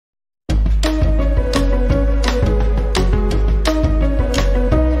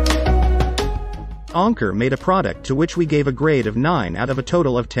Anker made a product to which we gave a grade of 9 out of a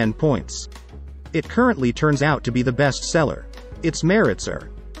total of 10 points. It currently turns out to be the best seller. Its merits are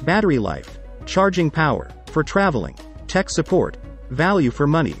battery life, charging power, for traveling, tech support, value for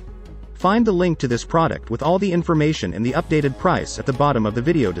money. Find the link to this product with all the information and the updated price at the bottom of the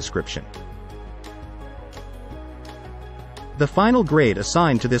video description. The final grade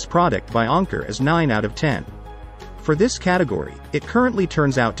assigned to this product by Anker is 9 out of 10. For this category, it currently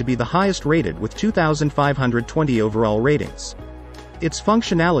turns out to be the highest rated with 2,520 overall ratings. Its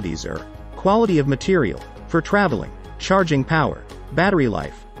functionalities are quality of material, for traveling, charging power, battery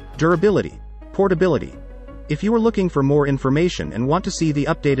life, durability, portability. If you are looking for more information and want to see the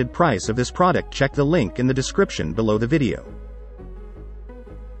updated price of this product, check the link in the description below the video.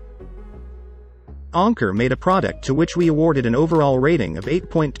 Anker made a product to which we awarded an overall rating of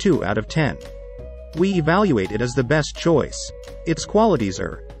 8.2 out of 10. We evaluate it as the best choice. Its qualities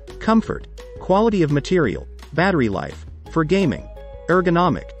are comfort, quality of material, battery life, for gaming,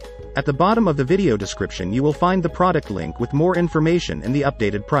 ergonomic. At the bottom of the video description you will find the product link with more information and the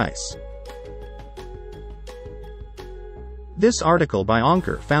updated price. This article by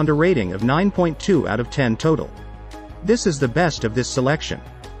Anker found a rating of 9.2 out of 10 total. This is the best of this selection.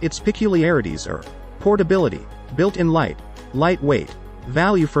 Its peculiarities are portability, built-in light, lightweight,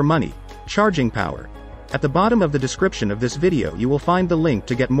 value for money, charging power. At the bottom of the description of this video you will find the link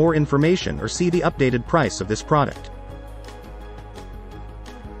to get more information or see the updated price of this product.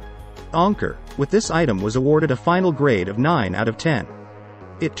 Anker, with this item, was awarded a final grade of 9 out of 10.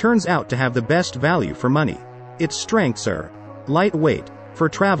 It turns out to have the best value for money. Its strengths are lightweight, for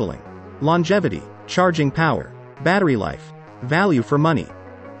traveling, longevity, charging power, battery life, value for money.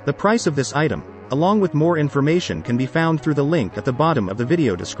 The price of this item, along with more information, can be found through the link at the bottom of the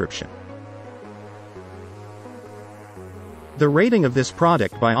video description. The rating of this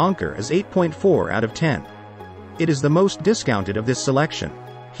product by Anker is 8.4 out of 10. It is the most discounted of this selection.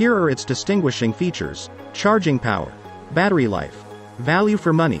 Here are its distinguishing features: charging power, battery life, value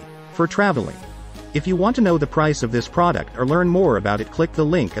for money, for traveling. If you want to know the price of this product or learn more about it, click the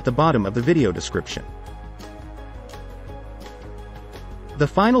link at the bottom of the video description. The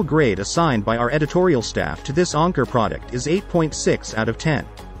final grade assigned by our editorial staff to this Anker product is 8.6 out of 10.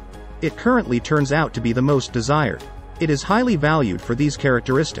 It currently turns out to be the most desired. It is highly valued for these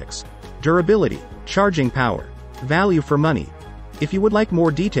characteristics: durability, charging power, value for money. If you would like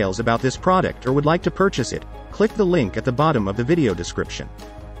more details about this product or would like to purchase it, click the link at the bottom of the video description.